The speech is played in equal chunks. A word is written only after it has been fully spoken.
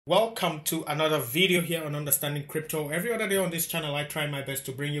Welcome to another video here on Understanding Crypto. Every other day on this channel, I try my best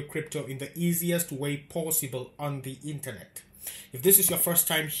to bring you crypto in the easiest way possible on the internet. If this is your first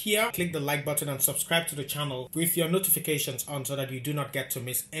time here, click the like button and subscribe to the channel with your notifications on so that you do not get to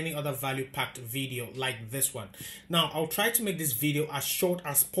miss any other value-packed video like this one. Now, I'll try to make this video as short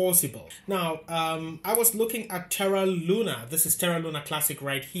as possible. Now, I was looking at Terra Luna. This is Terra Luna Classic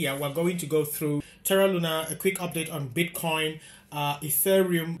right here. We're going to go through Terra Luna, a quick update on Bitcoin,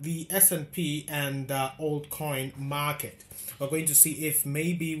 Ethereum, the S&P, and altcoin market. We're going to see if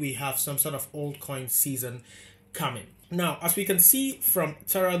maybe we have some sort of altcoin season coming. Now, as we can see from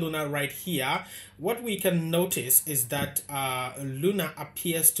Terra Luna right here, what we can notice is that Luna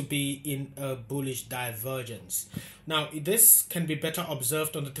appears to be in a bullish divergence. Now, this can be better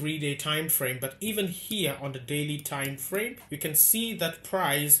observed on the 3-day time frame, but even here on the daily time frame, you can see that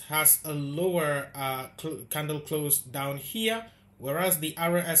price has a lower candle close down here, whereas the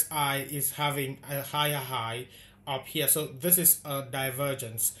RSI is having a higher high up here. So this is a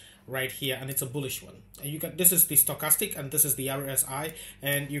divergence right here, and it's a bullish one. And this is the stochastic and this is the RSI,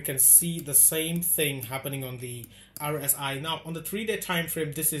 and you can see the same thing happening on the RSI. Now on the 3-day time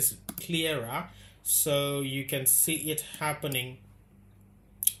frame, this is clearer, so you can see it happening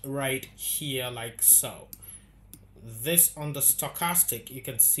right here like so. This on the stochastic, you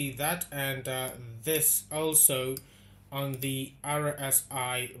can see that, and this also on the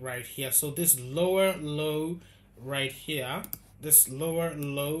RSI right here. So this lower low right here, this lower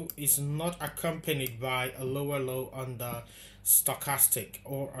low is not accompanied by a lower low on the stochastic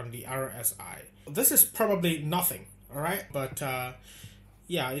or on the RSI. This is probably nothing, all right, but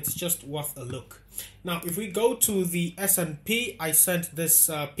yeah, it's just worth a look. Now, if we go to the S&P, I sent this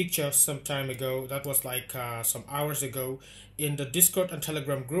picture some time ago. That was like some hours ago in the Discord and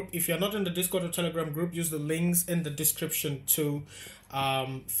Telegram group. If you're not in the Discord or Telegram group, use the links in the description to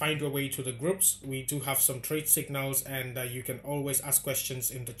find your way to the groups. We do have some trade signals, and you can always ask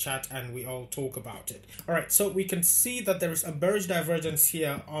questions in the chat and we all talk about it. All right, so we can see that there is a bearish divergence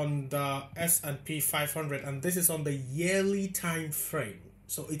here on the S&P 500, and this is on the yearly time frame.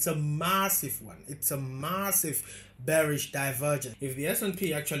 So it's a massive one. It's a massive bearish divergence. If the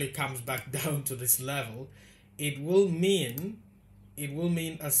S&P actually comes back down to this level, it will mean a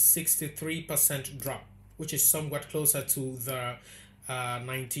 63% drop, which is somewhat closer to the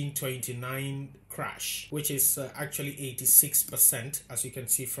 1929 crash, which is actually 86%, as you can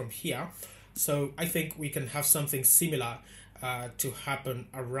see from here. So I think we can have something similar to happen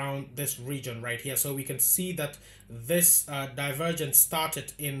around this region right here. So we can see that this divergence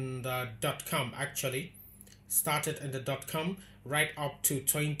started in the .com, actually started in the .com right up to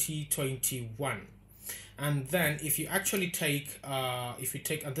 2021. And then if you actually take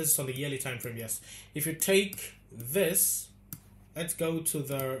and this is on the yearly time frame, yes, if you take this, let's go to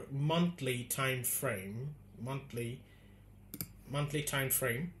the monthly time frame, monthly time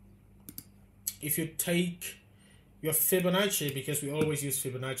frame. If you take your Fibonacci, because we always use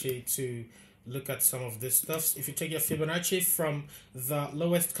Fibonacci to look at some of this stuff. If you take your Fibonacci from the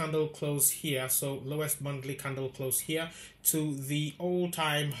lowest candle close here, so lowest monthly candle close here, to the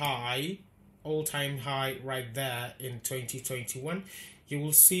all-time high right there in 2021, you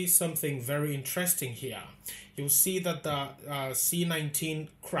will see something very interesting here. You'll see that the C19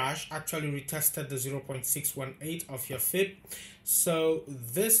 crash actually retested the 0.618 of your Fib. So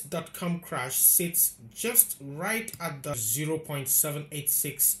this .com crash sits just right at the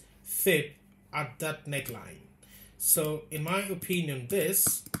 0.786 Fib at that neckline. So in my opinion,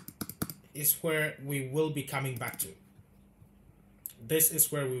 this is where we will be coming back to. This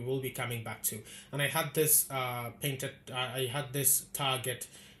is where we will be coming back to. And I had this I had this target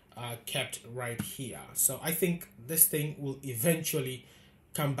kept right here. So I think this thing will eventually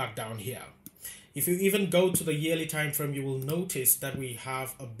come back down here. If you even go to the yearly time frame, you will notice that we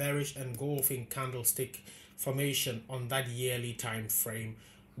have a bearish engulfing candlestick formation on that yearly time frame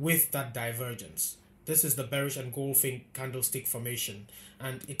with that divergence. This is the bearish engulfing candlestick formation,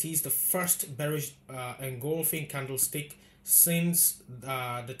 and it is the first bearish engulfing candlestick since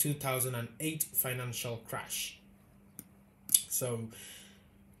the 2008 financial crash. So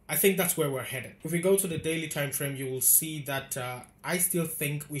I think that's where we're headed. If we go to the daily time frame, you will see that I still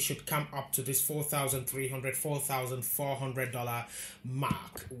think we should come up to this $4,300, $4,400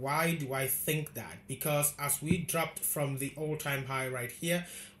 mark. Why do I think that? Because as we dropped from the all-time high right here,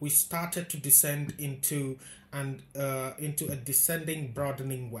 we started to descend into a descending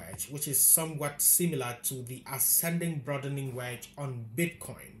broadening wedge, which is somewhat similar to the ascending broadening wedge on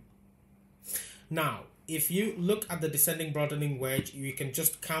Bitcoin. Now, if you look at the descending broadening wedge, you can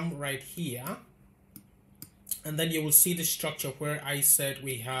just come right here And then you will see the structure where I said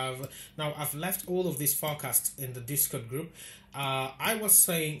we have, now I've left all of these forecasts in the Discord group. I was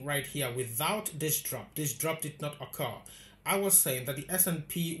saying right here, without this drop did not occur. I was saying that the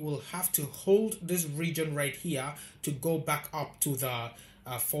S&P will have to hold this region right here to go back up to the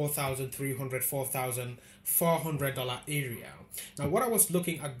 $4,300, $4,400 area. Now what I was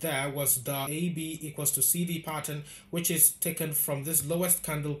looking at there was the AB equals to CD pattern, which is taken from this lowest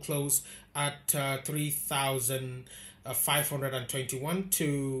candle close at 3,521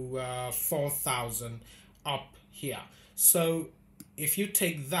 to 4,000 up here. So if you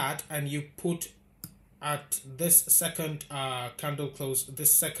take that and you put at this second candle close,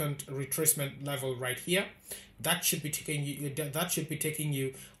 this second retracement level right here, that should be taking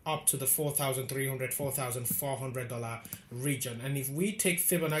you up to the $4,300, $4,400 region. And if we take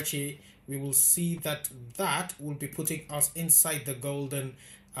Fibonacci, we will see that that will be putting us inside the golden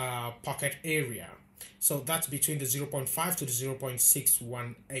pocket area. So that's between the 0.5 to the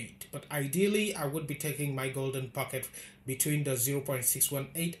 0.618. But ideally, I would be taking my golden pocket between the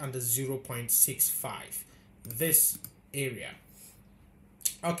 0.618 and the 0.65, this area.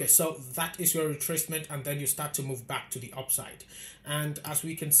 Okay, so that is your retracement, and then you start to move back to the upside. And as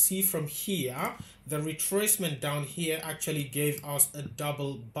we can see from here, the retracement down here actually gave us a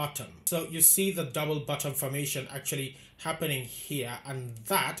double bottom. So you see the double bottom formation actually happening here, and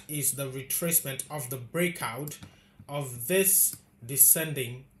that is the retracement of the breakout of this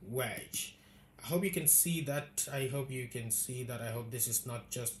descending wedge. I hope you can see that. I hope you can see that. I hope this is not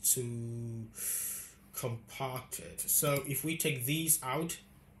just too compacted. So if we take these out,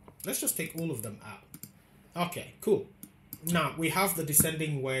 let's just take all of them out. Okay, cool. Now we have the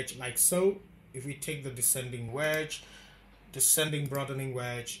descending wedge like so. If we take the descending wedge, descending broadening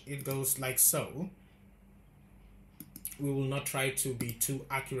wedge, it goes like so. We will not try to be too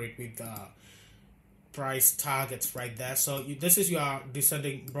accurate with the price targets right there. So this is your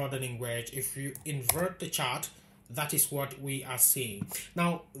descending broadening wedge. If you invert the chart, that is what we are seeing.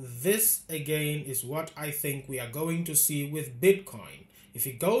 Now this again is what I think we are going to see with Bitcoin. If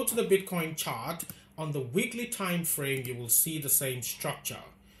you go to the Bitcoin chart on the weekly time frame, you will see the same structure.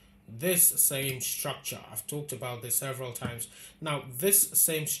 This same structure, I've talked about this several times. Now this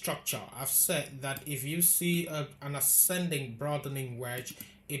same structure, I've said that if you see an ascending broadening wedge,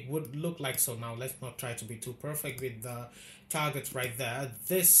 it would look like so. Now let's not try to be too perfect with the targets right there.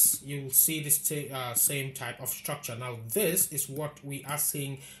 This, you'll see this same type of structure. Now this is what we are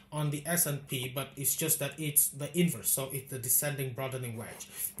seeing on the S&P, but it's just that it's the inverse. So it's the descending broadening wedge.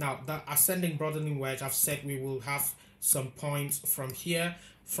 Now the ascending broadening wedge, I've said we will have some points from here,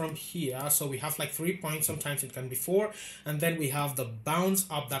 so we have like 3 points, sometimes it can be 4, and then we have the bounce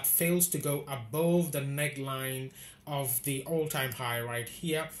up that fails to go above the neckline of the all-time high right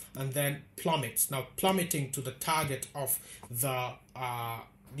here, and then plummets. Now plummeting to the target of the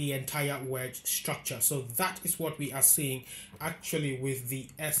entire wedge structure. So that is what we are seeing actually with the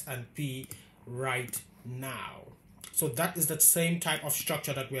S&P right now. So that is the same type of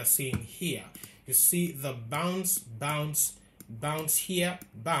structure that we are seeing here. You see the bounce, bounce, bounce here,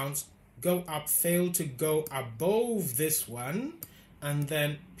 bounce, go up, fail to go above this one, and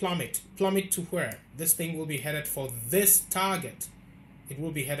then plummet to where? This thing will be headed for this target. It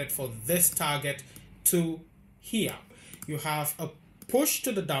will be headed for this target to here. You have a push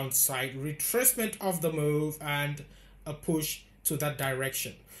to the downside, retracement of the move, and a push to that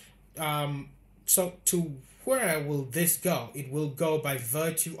direction. So to where will this go? It will go by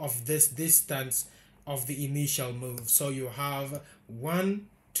virtue of this distance of the initial move. So you have 1,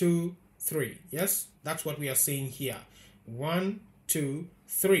 2, 3. Yes, that's what we are seeing here. 1, 2,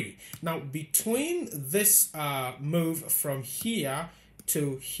 3. Now between this move from here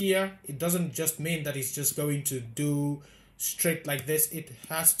to here, it doesn't just mean that it's just going to do straight like this. It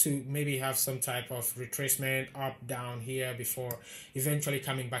has to maybe have some type of retracement up, down here before eventually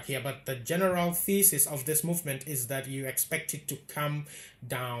coming back here. But the general thesis of this movement is that you expect it to come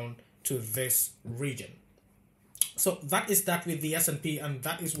down to this region. So that is that with the S&P, and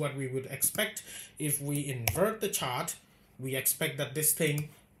that is what we would expect. If we invert the chart, we expect that this thing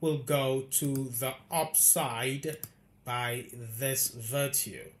will go to the upside by this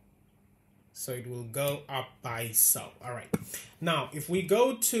virtue. So it will go up by so. All right. Now, if we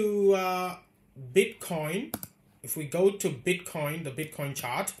go to Bitcoin, the Bitcoin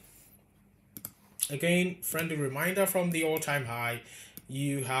chart, again, friendly reminder from the all-time high,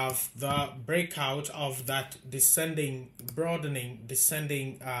 you have the breakout of that descending, broadening,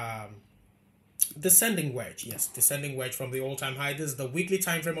 descending descending wedge. Yes, descending wedge from the all-time high. This is the weekly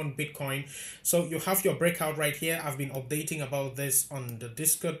time frame on Bitcoin. So you have your breakout right here. I've been updating about this on the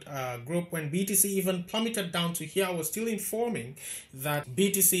Discord group. When BTC even plummeted down to here, I was still informing that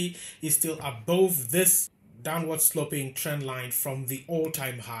BTC is still above this downward sloping trend line from the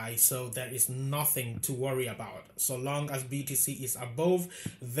all-time high, so there is nothing to worry about so long as BTC is above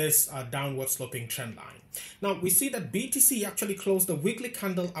this downward sloping trend line. Now we see that BTC actually closed the weekly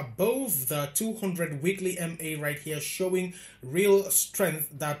candle above the 200 weekly MA right here, showing real strength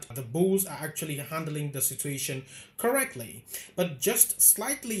that the bulls are actually handling the situation correctly. But just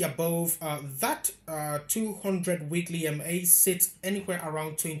slightly above that 200 weekly MA sits anywhere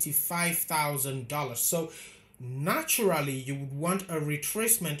around $25,000. So naturally you would want a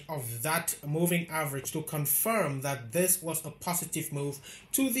retracement of that moving average to confirm that this was a positive move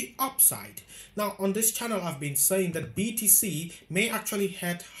to the upside. Now on this channel I've been saying that BTC may actually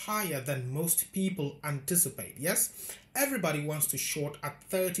head higher than most people anticipate. Yes, everybody wants to short at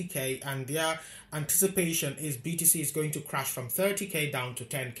 30k, and their anticipation is BTC is going to crash from 30k down to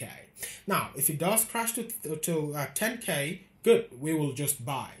 10k. Now if it does crash to 10k, good, we will just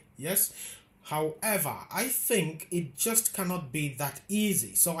buy. Yes, however, I think it just cannot be that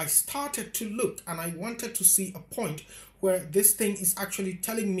easy. So I started to look and I wanted to see a point where this thing is actually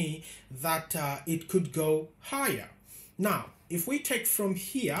telling me that it could go higher. Now, if we take from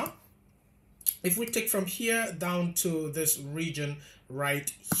here, down to this region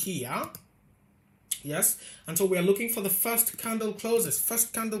right here, yes, and so we are looking for the first candle closes.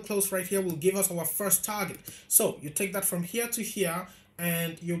 First candle close right here will give us our first target. So you take that from here to here,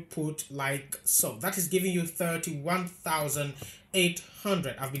 and you put like so. That is giving you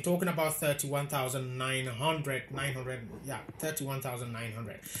 31,800. I've been talking about 31,900,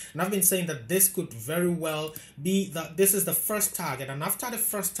 31,900. And I've been saying that this could very well be that this is the first target, and after the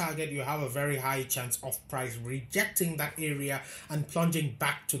first target you have a very high chance of price rejecting that area and plunging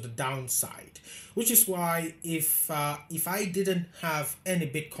back to the downside, which is why if I didn't have any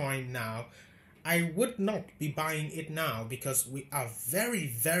Bitcoin now, I would not be buying it now, because we are very,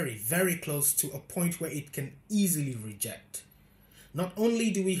 very, very close to a point where it can easily reject. Not only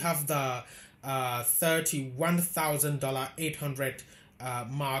do we have the $31,800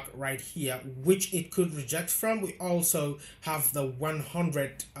 mark right here, which it could reject from, we also have the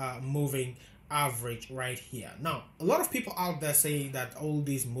 100 moving average right here. Now, a lot of people out there say that all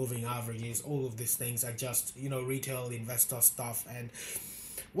these moving averages, all of these things are just, retail investor stuff. And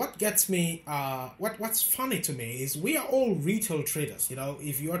what gets me, what's funny to me is we are all retail traders.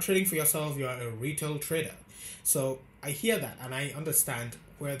 If you are trading for yourself, you are a retail trader. So I hear that and I understand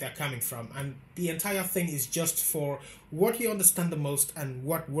where they're coming from. And the entire thing is just for what you understand the most and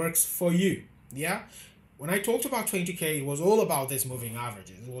what works for you. Yeah. When I talked about 20k, it was all about this moving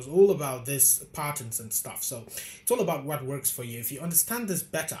averages. It was all about this patterns and stuff. So it's all about what works for you. If you understand this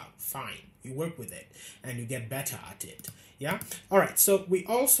better, fine. You work with it and you get better at it. Yeah. All right. So we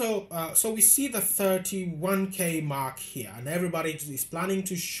also we see the 31k mark here, and everybody is planning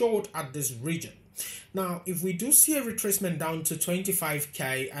to short at this region. Now, if we do see a retracement down to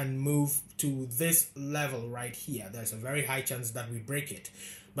 25k and move to this level right here, there's a very high chance that we break it.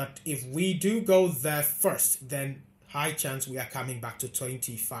 But if we do go there first, then high chance we are coming back to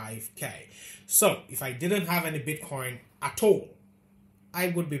 25k. So if I didn't have any Bitcoin at all, I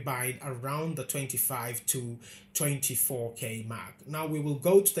would be buying around the 25 to 24k mark. Now we will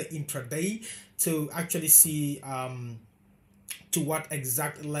go to the intraday to actually see to what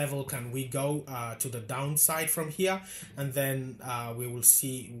exact level can we go to the downside from here, and then we will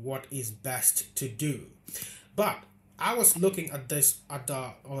see what is best to do. But I was looking at this at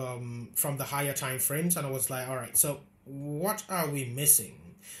the from the higher time frames, and I was like, all right, so what are we missing?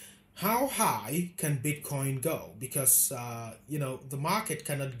 How high can Bitcoin go? Because, the market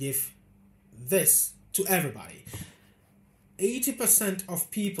cannot give this to everybody. 80% of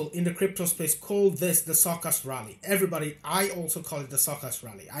people in the crypto space call this the circus rally. Everybody, I also call it the circus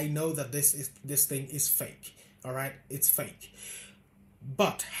rally. I know that this thing is fake. All right, it's fake.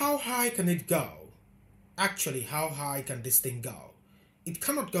 But how high can it go? Actually, how high can this thing go? It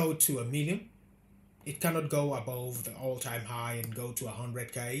cannot go to 1 million. It cannot go above the all-time high and go to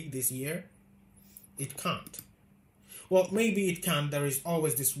 100k this year. It can't. Well, maybe it can. There is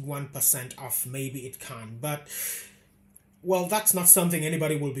always this 1% of maybe it can. But, well, that's not something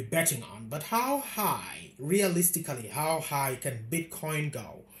anybody will be betting on. But how high, realistically, how high can Bitcoin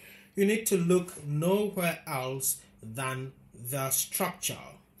go? You need to look nowhere else than the structure.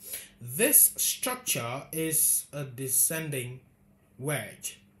 This structure is a descending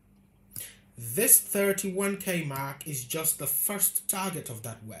wedge. This 31k mark is just the first target of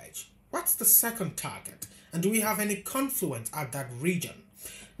that wedge. what's the second target? And do we have any confluence at that region?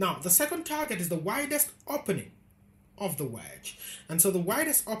 Now, the second target is the widest opening of the wedge. And so the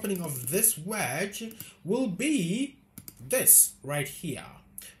widest opening of this wedge will be this right here.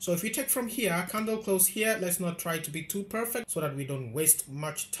 So if we take from here, candle close here, let's not try to be too perfect so that we don't waste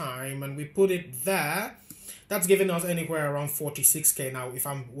much time, and we put it there. That's giving us anywhere around 46k. Now, if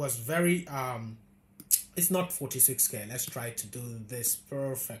I was very it's not 46k. Let's try to do this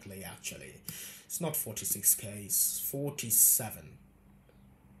perfectly. Actually, it's not 46k, it's 47.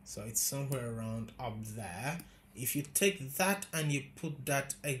 So it's somewhere around up there. If you take that and you put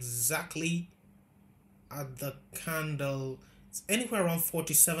that exactly at the candle, it's anywhere around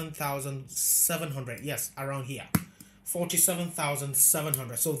 47,700. Yes, around here,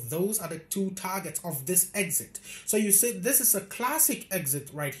 47,700. So those are the two targets of this exit. So you see, this is a classic exit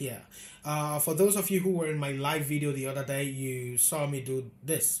right here. For those of you who were in my live video the other day, you saw me do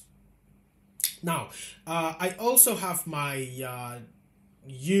this. Now, I also have my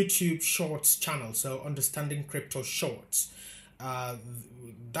YouTube Shorts channel, so Understanding Crypto Shorts.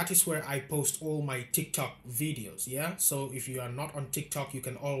 That is where I post all my TikTok videos. Yeah, so if you are not on TikTok, you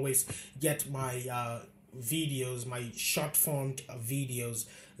can always get my videos, my short formed videos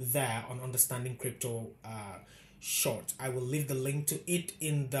there on Understanding Crypto Shorts. I will leave the link to it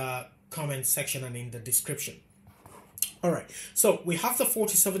in the comment section and in the description. All right, so we have the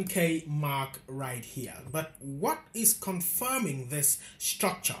 47k mark right here, but what is confirming this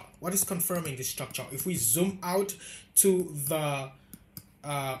structure? What is confirming this structure? If we zoom out to the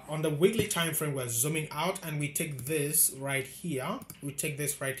on the weekly time frame, we're zooming out and we take this right here. We take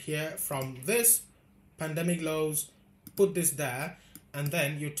this right here from this pandemic lows, put this there, and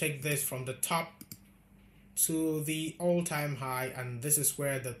then you take this from the top to the all-time high, and this is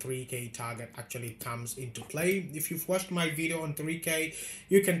where the 3k target actually comes into play. If you've watched my video on 3k,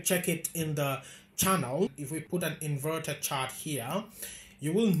 you can check it in the channel. If we put an inverted chart here,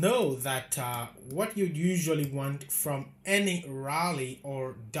 you will know that what you usually want from any rally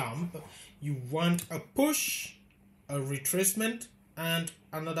or dump, you want a push, a retracement, and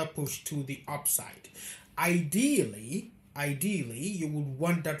another push to the upside. Ideally, you would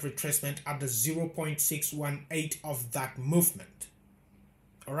want that retracement at the 0.618 of that movement.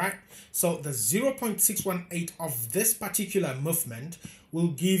 All right, so the 0.618 of this particular movement will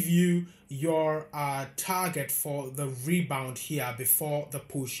give you your target for the rebound here before the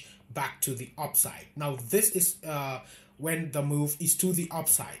push back to the upside. Now this is when the move is to the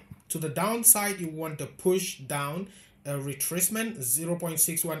upside. To the downside, you want to push down, a retracement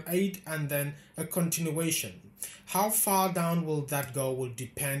 0.618, and then a continuation. How far down will that go will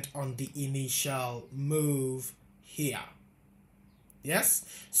depend on the initial move here. Yes,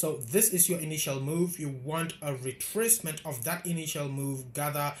 so this is your initial move. You want a retracement of that initial move,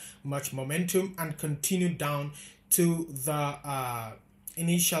 gather much momentum, and continue down to the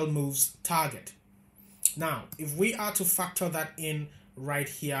initial move's target. Now, if we are to factor that in right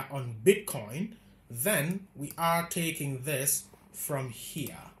here on Bitcoin, then we are taking this from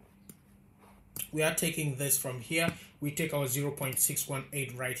here. We are taking this from here. We take our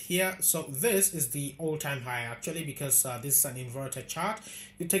 0.618 right here. So this is the all-time high actually, because this is an inverted chart.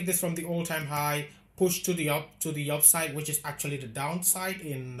 You take this from the all-time high, push to the upside, which is actually the downside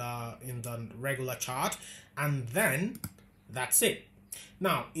in the regular chart, and then that's it.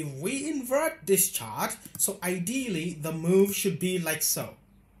 Now, if we invert this chart, so ideally the move should be like so.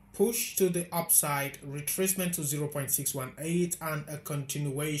 Push to the upside, retracement to 0.618, and a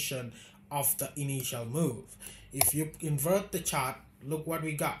continuation of the initial move. If you invert the chart, look what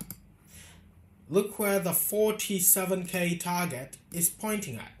we got. Look where the 47k target is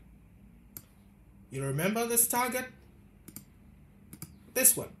pointing at. You remember this target?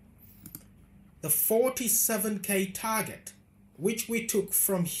 This one. The 47k target, which we took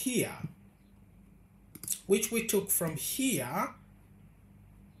from here.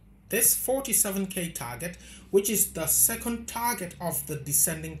 This 47k target, which is the second target of the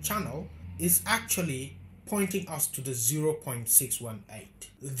descending channel, is actually pointing us to the 0.618.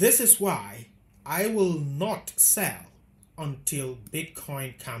 This is why I will not sell until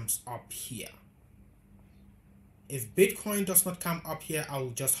Bitcoin comes up here. If Bitcoin does not come up here, I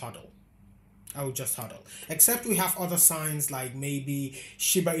will just hodl. Except we have other signs like maybe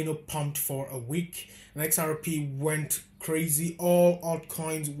Shiba Inu pumped for a week, and XRP went crazy, all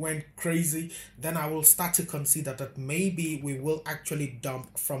altcoins went crazy, then I will start to consider that maybe we will actually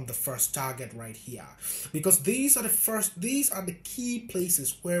dump from the first target right here, because these are the key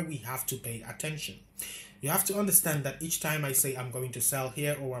places where we have to pay attention. You have to understand that each time I say I'm going to sell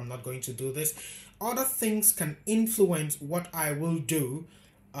here or I'm not going to do this, other things can influence what I will do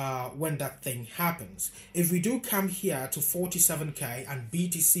when that thing happens. If we do come here to 47k and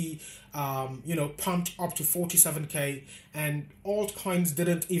BTC pumped up to 47k and altcoins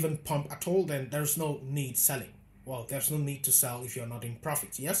didn't even pump at all, then there's no need selling. Well, there's no need to sell if you're not in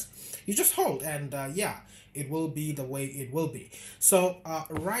profit. Yes, you just hold, and it will be the way it will be. So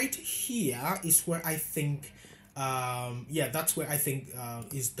right here is where I think that's where I think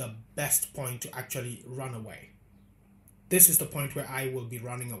is the best point to actually run away. This is the point where I will be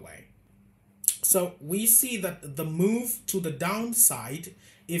running away. So we see that the move to the downside,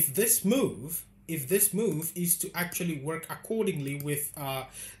 if this move is to actually work accordingly with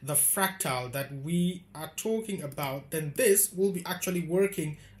the fractal that we are talking about, then this will be actually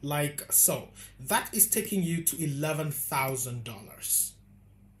working like so. That is taking you to $11,000.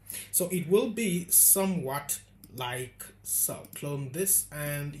 So it will be somewhat like so. Clone this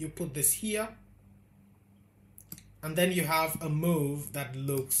and you put this here. And then you have a move that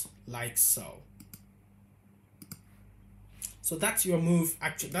looks like so. So that's your move,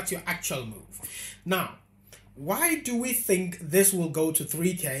 that's your actual move. Now, why do we think this will go to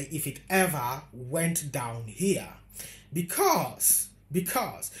 3K if it ever went down here? Because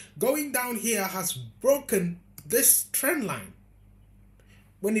going down here has broken this trend line.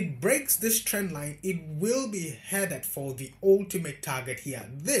 When it breaks this trend line, it will be headed for the ultimate target here.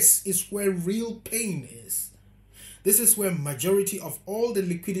 This is where real pain is. This is where majority of all the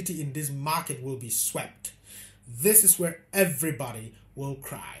liquidity in this market will be swept. This is where everybody will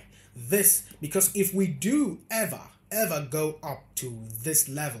cry. This, because if we do ever go up to this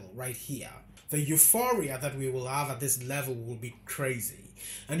level right here, the euphoria that we will have at this level will be crazy.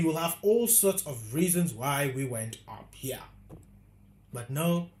 And you will have all sorts of reasons why we went up here. But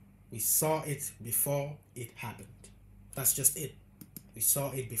no, we saw it before it happened. That's just it. We saw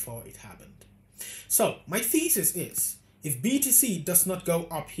it before it happened. So my thesis is, if BTC does not go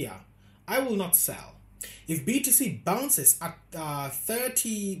up here, I will not sell. If BTC bounces at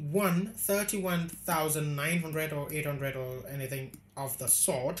 31,900 or 800 or anything of the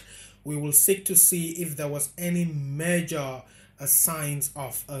sort, we will seek to see if there was any major signs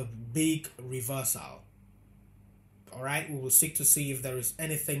of a big reversal. All right, we will seek to see if there is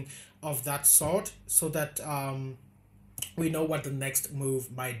anything of that sort, so that we know what the next move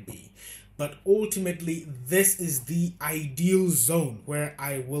might be. But ultimately, this is the ideal zone where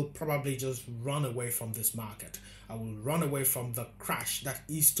I will probably just run away from this market. I will run away from the crash that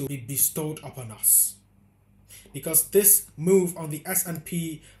is to be bestowed upon us. Because this move on the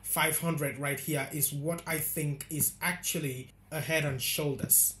S&P 500 right here is what I think is actually a head and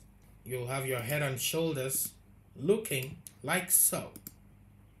shoulders. You'll have your head and shoulders looking like so.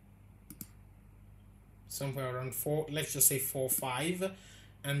 Somewhere around 4, let's just say 4.5.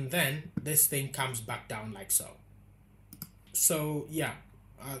 And then this thing comes back down like so. So yeah,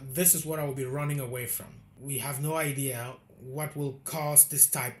 this is what I will be running away from. We have no idea what will cause this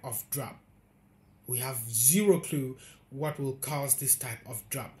type of drop. We have zero clue what will cause this type of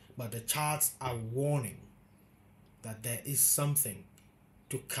drop. But the charts are warning that there is something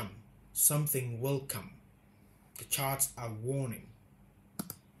to come. Something will come. The charts are warning.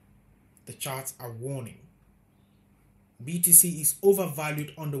 The charts are warning. BTC is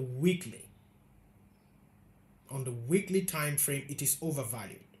overvalued on the weekly. On the weekly time frame, it is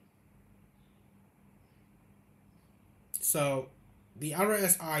overvalued. So the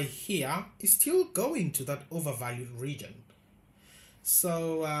RSI here is still going to that overvalued region.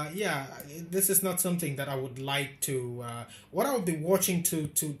 So yeah, this is not something that I would like to. What I would be watching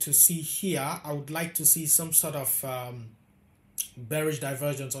to see here, I would like to see some sort of bearish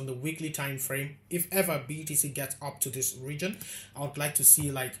divergence on the weekly time frame. If ever BTC gets up to this region, I would like to see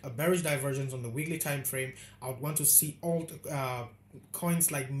like a bearish divergence on the weekly time frame. I would want to see all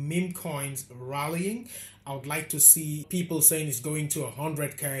coins like meme coins rallying. I would like to see people saying it's going to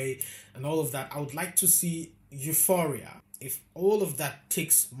 100k and all of that. I would like to see euphoria. If all of that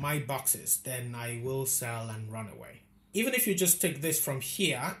ticks my boxes, then I will sell and run away. Even if you just take this from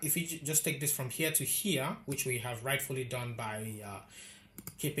here, if you just take this from here to here, which we have rightfully done by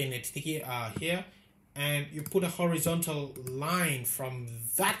keeping it here, and you put a horizontal line from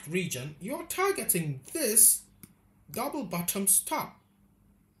that region, you're targeting this double bottom stop.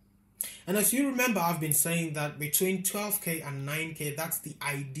 And as you remember, I've been saying that between 12k and 9k, that's the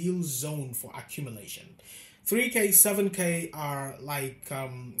ideal zone for accumulation. 3k, 7k are like,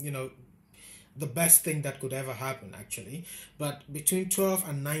 the best thing that could ever happen actually, but between 12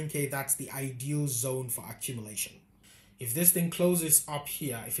 and 9k, that's the ideal zone for accumulation. If this thing closes up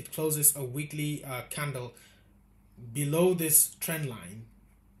here, if it closes a weekly candle below this trend line,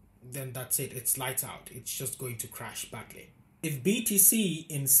 then that's it, it's lights out. It's just going to crash badly. If BTC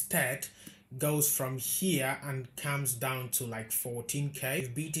instead goes from here and comes down to like 14k,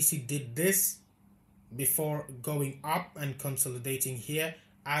 if BTC did this before going up and consolidating here,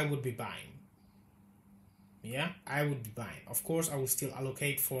 I would be buying. Yeah, I would be buying. Of course, I will still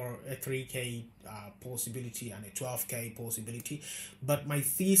allocate for a 3k possibility and a 12k possibility, but my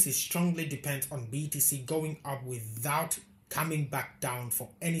thesis strongly depends on BTC going up without coming back down for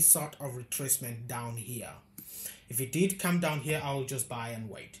any sort of retracement down here. If it did come down here, I will just buy and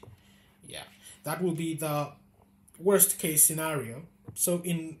wait. Yeah, that will be the worst case scenario. So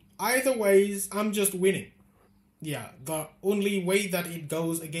in either ways, I'm just winning. Yeah, the only way that it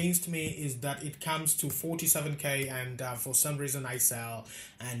goes against me is that it comes to 47k and for some reason I sell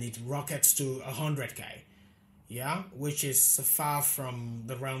and it rockets to 100k. Yeah, which is far from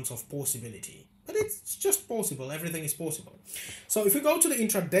the realms of possibility. But it's just possible. Everything is possible. So if we go to the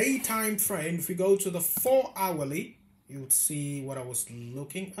intraday time frame, if we go to the 4 hourly, you'll see what I was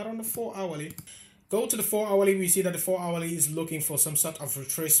looking at on the 4 hourly. Go to the 4 hourly, we see that the 4 hourly is looking for some sort of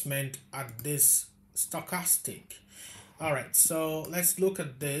retracement at this stochastic. All right, so let's look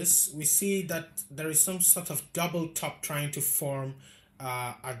at this. We see that there is some sort of double top trying to form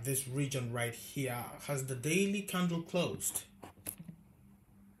at this region right here. Has the daily candle closed?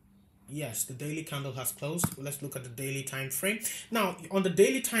 Yes, the daily candle has closed. Let's look at the daily time frame. Now, on the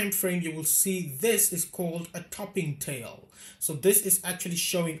daily time frame, you will see this is called a topping tail. So this is actually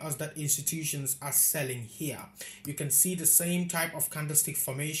showing us that institutions are selling here. You can see the same type of candlestick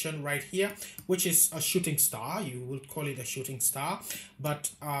formation right here, which is a shooting star. You would call it a shooting star.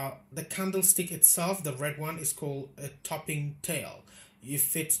 But the candlestick itself, the red one, is called a topping tail.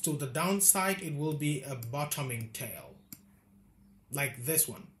 If it's to the downside, it will be a bottoming tail, like this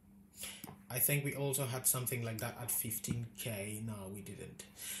one. I think we also had something like that at 15k. No, we didn't.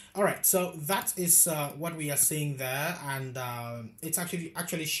 All right, so that is what we are seeing there, and it's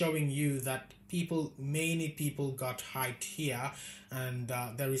actually showing you that many people got hyped here, and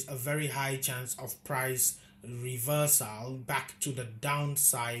there is a very high chance of price reversal back to the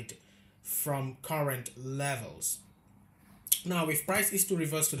downside from current levels. Now, if price is to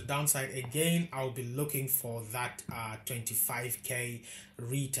reverse to the downside again, I'll be looking for that 25k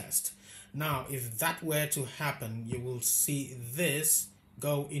retest. Now, if that were to happen, you will see this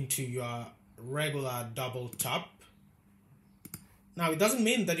go into your regular double top. Now, it doesn't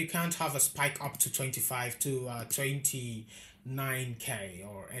mean that you can't have a spike up to 25 to 29k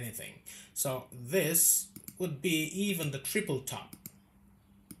or anything. So this would be even the triple top.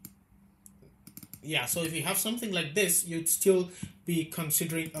 Yeah, so if you have something like this, you'd still be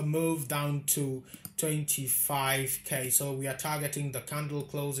considering a move down to 25k. So we are targeting the candle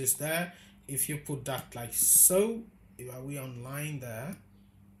closes there. If you put that like so, are we online there?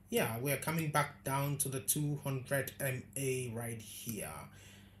 Yeah, we are coming back down to the 200 MA right here.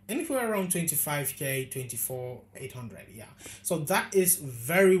 Anywhere around 25k, 24,800. Yeah, so that is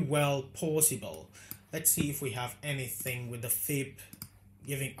very well possible. Let's see if we have anything with the FIB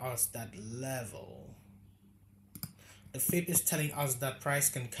giving us that level. The FIB is telling us that price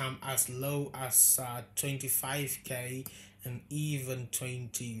can come as low as 25k and even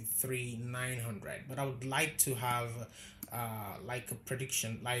 23,900. But I would like to have like a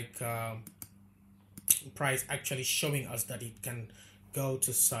prediction, like price actually showing us that it can go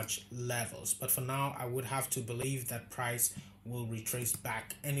to such levels. But for now, I would have to believe that price will retrace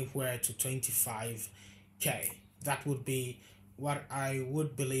back anywhere to 25k. That would be what I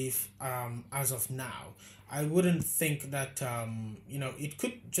would believe as of now. I wouldn't think that you know, it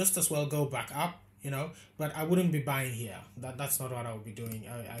could just as well go back up, you know, but I wouldn't be buying here. That's not what I would be doing.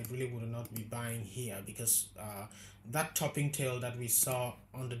 I really would not be buying here, because that topping tail that we saw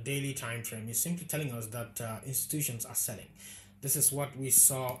on the daily time frame is simply telling us that institutions are selling. This is what we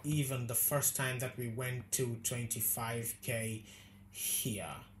saw even the first time that we went to 25k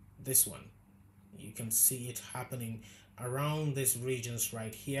here. This one, you can see it happening around these regions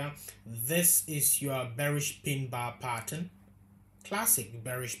right here. This is your bearish pin bar pattern, classic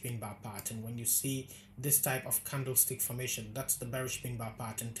bearish pin bar pattern. When you see this type of candlestick formation, that's the bearish pin bar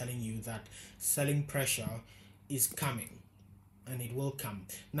pattern telling you that selling pressure is coming, and it will come.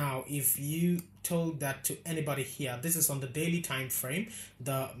 Now, if you told that to anybody here, this is on the daily time frame.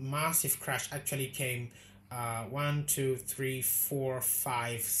 The massive crash actually came 1, 2, 3, 4,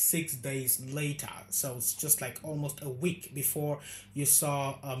 5, 6 days later. So it's just like almost a week before you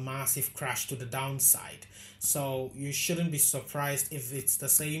saw a massive crash to the downside. So you shouldn't be surprised if it's the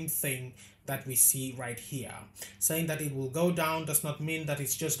same thing that we see right here. Saying that it will go down does not mean that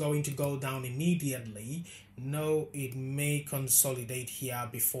it's just going to go down immediately. No, it may consolidate here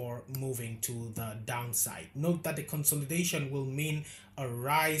before moving to the downside. Note that the consolidation will mean a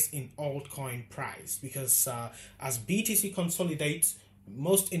rise in altcoin price, because as BTC consolidates,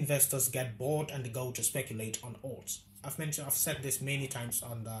 most investors get bored and they go to speculate on alts. I've said this many times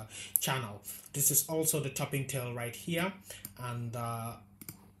on the channel. This is also the topping tail right here, and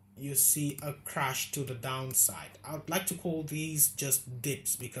you see a crash to the downside. I would like to call these just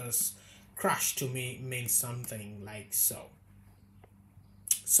dips, because crash to me means something like so.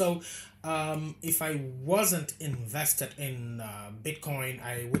 So if I wasn't invested in Bitcoin,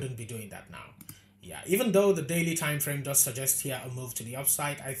 I wouldn't be doing that now. Yeah, even though the daily time frame does suggest here a move to the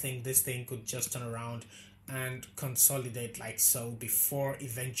upside, I think this thing could just turn around and consolidate like so before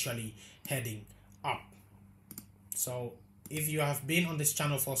eventually heading up. So if you have been on this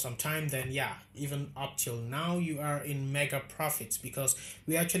channel for some time, then yeah, even up till now you are in mega profits, because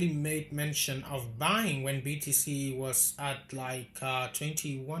we actually made mention of buying when BTC was at like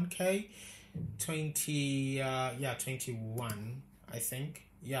 21k, 21, I think.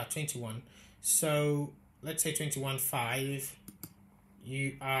 Yeah, 21. So let's say 21.5.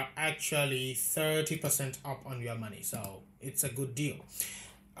 You are actually 30% up on your money, so it's a good deal.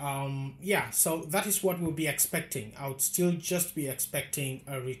 Yeah, so that is what we'll be expecting. I would still just be expecting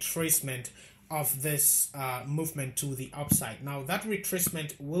a retracement of this movement to the upside. Now that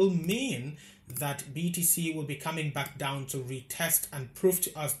retracement will mean that BTC will be coming back down to retest and prove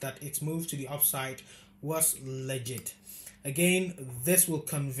to us that its move to the upside was legit. Again, this will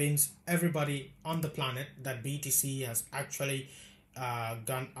convince everybody on the planet that BTC has actually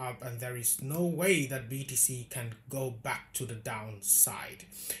gone up, and there is no way that BTC can go back to the downside.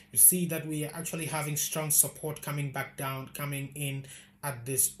 You see that we are actually having strong support coming back down, coming in at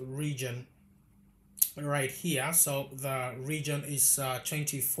this region right here. So the region is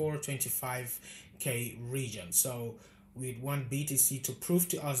 24-25k region. So we want BTC to prove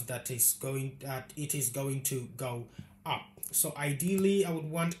to us that it is going to go up. So ideally I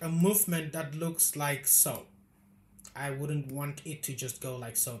would want a movement that looks like so. I wouldn't want it to just go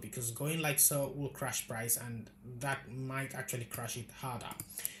like so, because going like so will crash price, and that might actually crash it harder.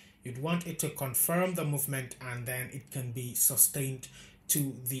 You'd want it to confirm the movement, and then it can be sustained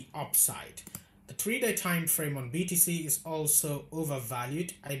to the upside. The 3-day time frame on BTC is also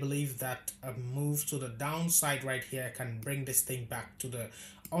overvalued. I believe that a move to the downside right here can bring this thing back to the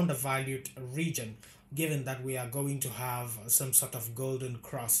undervalued region, given that we are going to have some sort of golden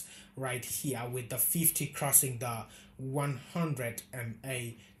cross right here, with the 50 crossing the 100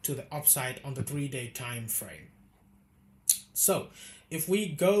 MA to the upside on the 3-day time frame. So if we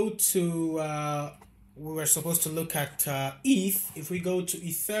go to we were supposed to look at ETH. If we go to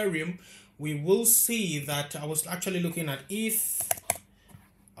Ethereum, we will see that I was actually looking at ETH.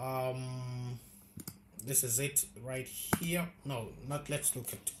 This is it right here. No, not let's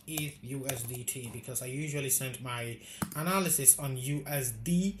look at ETH USDT, because I usually send my analysis on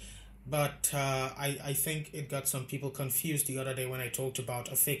USD, but I think it got some people confused the other day when I talked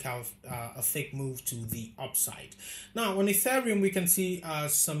about a fake move to the upside. Now on Ethereum we can see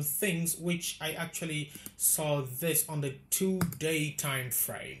some things which I actually saw this on the 2-day time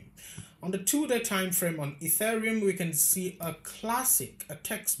frame. On the 2-day time frame on Ethereum, we can see a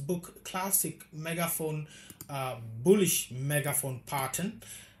textbook classic megaphone, bullish megaphone pattern.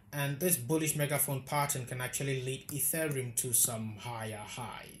 And this bullish megaphone pattern can actually lead Ethereum to some higher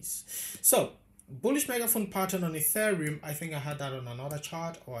highs. So, bullish megaphone pattern on Ethereum, I think I had that on another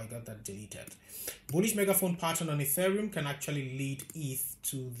chart, or I got that deleted. Bullish megaphone pattern on Ethereum can actually lead ETH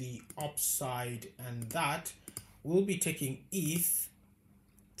to the upside, and that will be taking ETH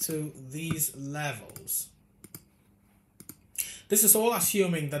to these levels. This is all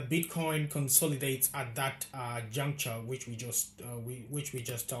assuming that Bitcoin consolidates at that juncture, which we just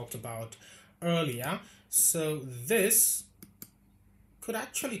talked about earlier. So this could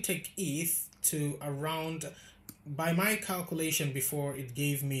actually take ETH to around, by my calculation before, it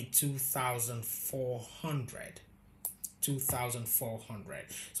gave me 2,400. So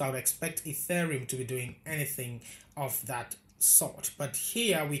I would expect Ethereum to be doing anything of that sort. But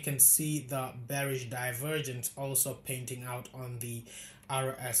here we can see the bearish divergence also painting out on the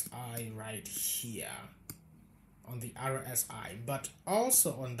RSI right here, on the RSI. But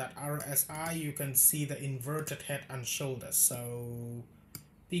also on that RSI you can see the inverted head and shoulders, so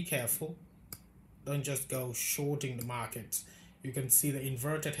be careful, don't just go shorting the market. You can see the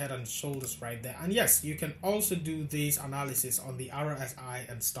inverted head and shoulders right there. And yes, you can also do this analysis on the RSI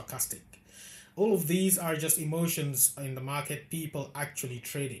and stochastic. All of these are just emotions in the market, people actually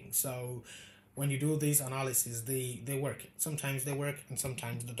trading. So when you do these analysis, they work. Sometimes they work and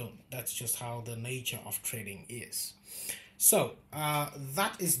sometimes they don't. That's just how the nature of trading is. So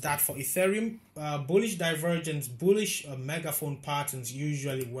that is that for Ethereum. Bullish divergence, bullish megaphone patterns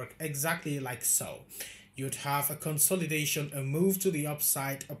usually work exactly like so. You'd have a consolidation, a move to the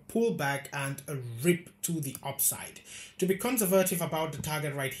upside, a pullback, and a rip to the upside. To be conservative about the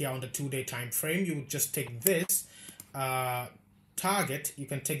target right here on the 2-day time frame, you would just take this target. You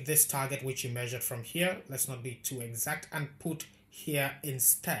can take this target which you measured from here, let's not be too exact, and put here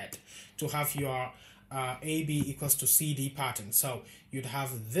instead to have your AB equals to CD pattern. So you'd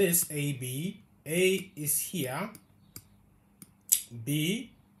have this AB, A is here,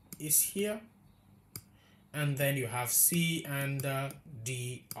 B is here, and then you have C and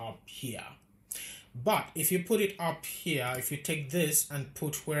D up here. But if you put it up here, if you take this and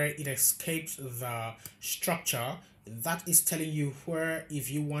put where it escapes the structure, that is telling you where, if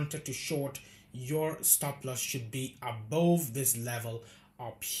you wanted to short, your stop loss should be above this level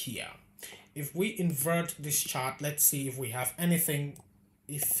up here. If we invert this chart, let's see if we have anything,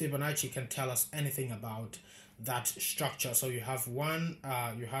 if Fibonacci can tell us anything about that structure. So you have one,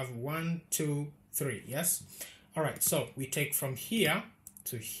 2, 3, yes? All right, so we take from here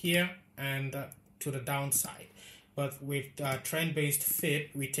to here and to the downside. But with trend-based Fib,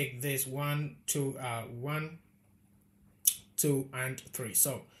 we take this 1, 2, 1, 2, and 3.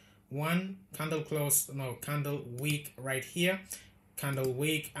 So one candle close, no, candle weak right here, candle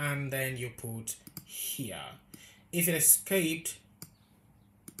weak, and then you put here. If it escaped,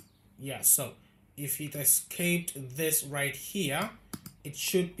 yeah, so if it escaped this right here, it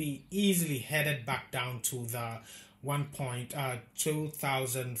should be easily headed back down to the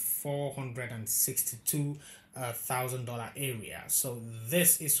 $2,462,000 area. So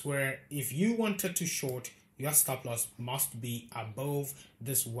this is where, if you wanted to short, your stop loss must be above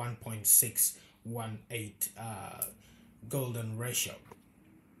this 1.618 golden ratio.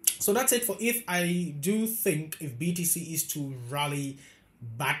 So that's it for ETH. I do think if BTC is to rally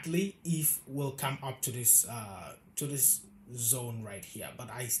badly, ETH will come up to this zone right here,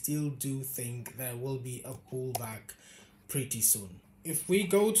 but I still do think there will be a pullback pretty soon. If we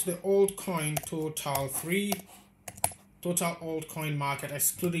go to the altcoin total altcoin market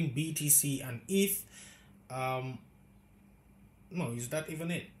excluding BTC and ETH, no, is that even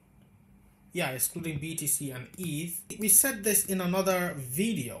it? Yeah, excluding BTC and ETH. We said this in another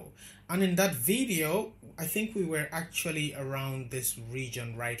video, and in that video I think we were actually around this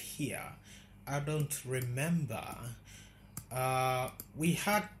region right here. I don't remember. We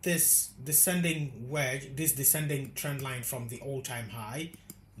had this descending wedge, this descending trend line from the all-time high,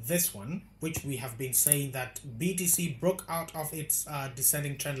 this one, which we have been saying that BTC broke out of its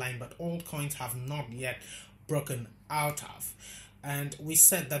descending trend line, but altcoins have not yet broken out of. And we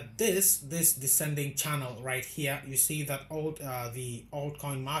said that this descending channel right here, you see that the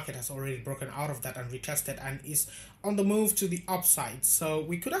altcoin market has already broken out of that and retested and is on the move to the upside. So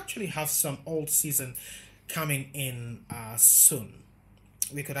we could actually have some alt season coming in soon.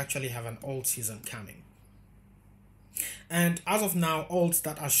 We could actually have an alt season coming. And as of now, alts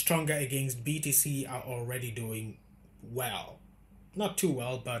that are stronger against BTC are already doing well. Not too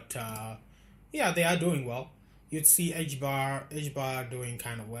well, but yeah, they are doing well. You'd see HBAR doing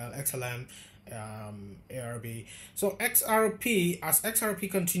kind of well, XLM, ARB. So XRP, as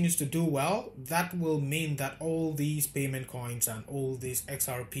XRP continues to do well, that will mean that all these payment coins and all these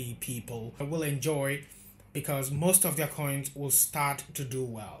XRP people will enjoy, because most of their coins will start to do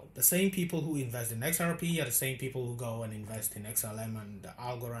well. The same people who invest in XRP are the same people who go and invest in XLM and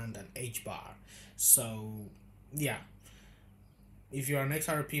Algorand and HBAR. So yeah, if you're an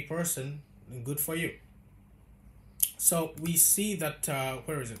XRP person, good for you. So we see that,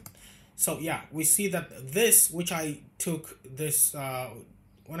 where is it? So yeah, we see that this, which I took this,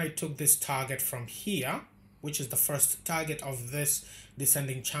 when I took this target from here, which is the first target of this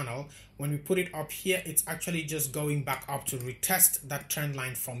descending channel, when we put it up here, it's actually just going back up to retest that trend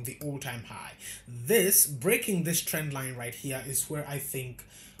line from the all-time high. This, breaking this trend line right here, is where I think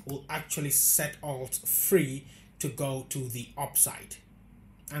will actually set alt free to go to the upside.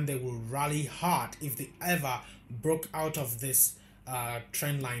 And they will rally hard if they ever broke out of this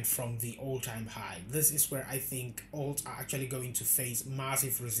trend line from the all-time high. This is where I think alts are actually going to face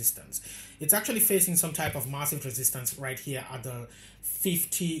massive resistance. It's actually facing some type of massive resistance right here at the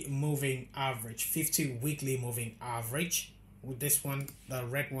 50 moving average, 50 weekly moving average, with this one, the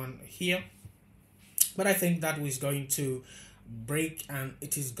red one here. But I think that is going to break and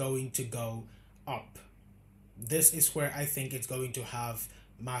it is going to go up. This is where I think it's going to have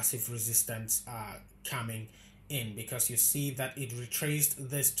massive resistance coming in, because you see that it retraced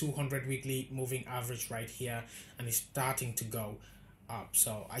this 200 weekly moving average right here and is starting to go up.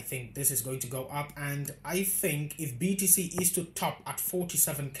 So I think this is going to go up, and I think if BTC is to top at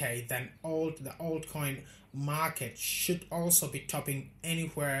 47k, then the altcoin market should also be topping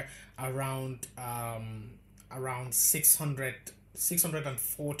anywhere around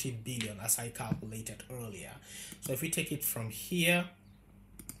 640 billion, as I calculated earlier. So if we take it from here,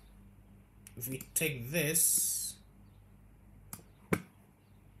 if we take this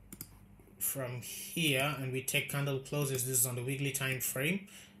from here and we take candle closes, this is on the weekly time frame,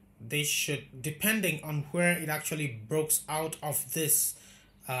 they should, depending on where it actually breaks out of this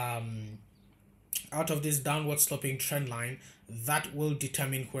downward sloping trend line, that will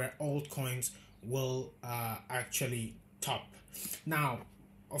determine where altcoins will actually top. Now,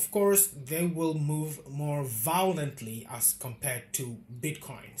 of course, they will move more violently as compared to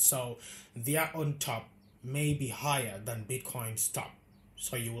Bitcoin, so their own top may be higher than Bitcoin's top.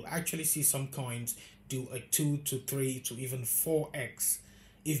 So you will actually see some coins do a 2 to 3 to even 4x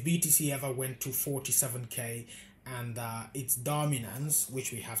if BTC ever went to 47k, and its dominance,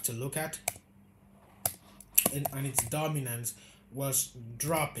 which we have to look at, and its dominance was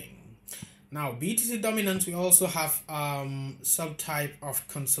dropping. Now BTC dominance, we also have some type of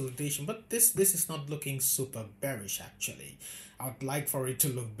consolidation, but this is not looking super bearish. Actually, I'd like for it to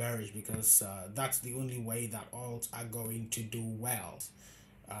look bearish, because that's the only way that alts are going to do well.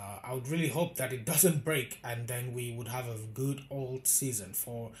 I would really hope that it doesn't break, and then we would have a good alt season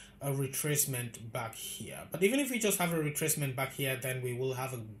for a retracement back here. But even if we just have a retracement back here, then we will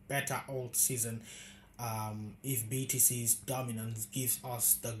have a better alt season if BTC's dominance gives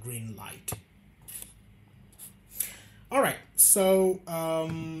us the green light. Alright, so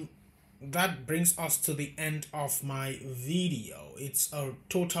that brings us to the end of my video. It's a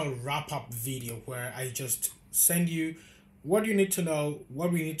total wrap-up video where I just send you what you need to know,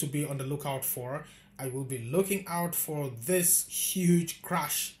 what we need to be on the lookout for. I will be looking out for this huge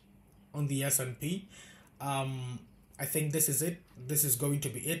crash on the S&P. I think this is it. This is going to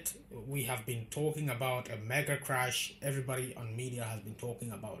be it. We have been talking about a mega crash. Everybody on media has been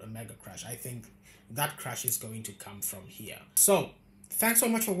talking about a mega crash. I think that crash is going to come from here. So thanks so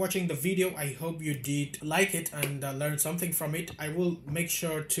much for watching the video. I hope you did like it and learn something from it. I will make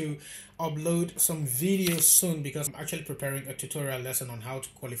sure to upload some videos soon, because I'm actually preparing a tutorial lesson on how to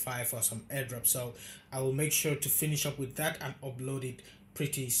qualify for some airdrop. So I will make sure to finish up with that and upload it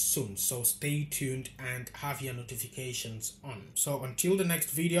pretty soon. So stay tuned and have your notifications on. So until the next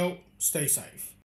video, stay safe.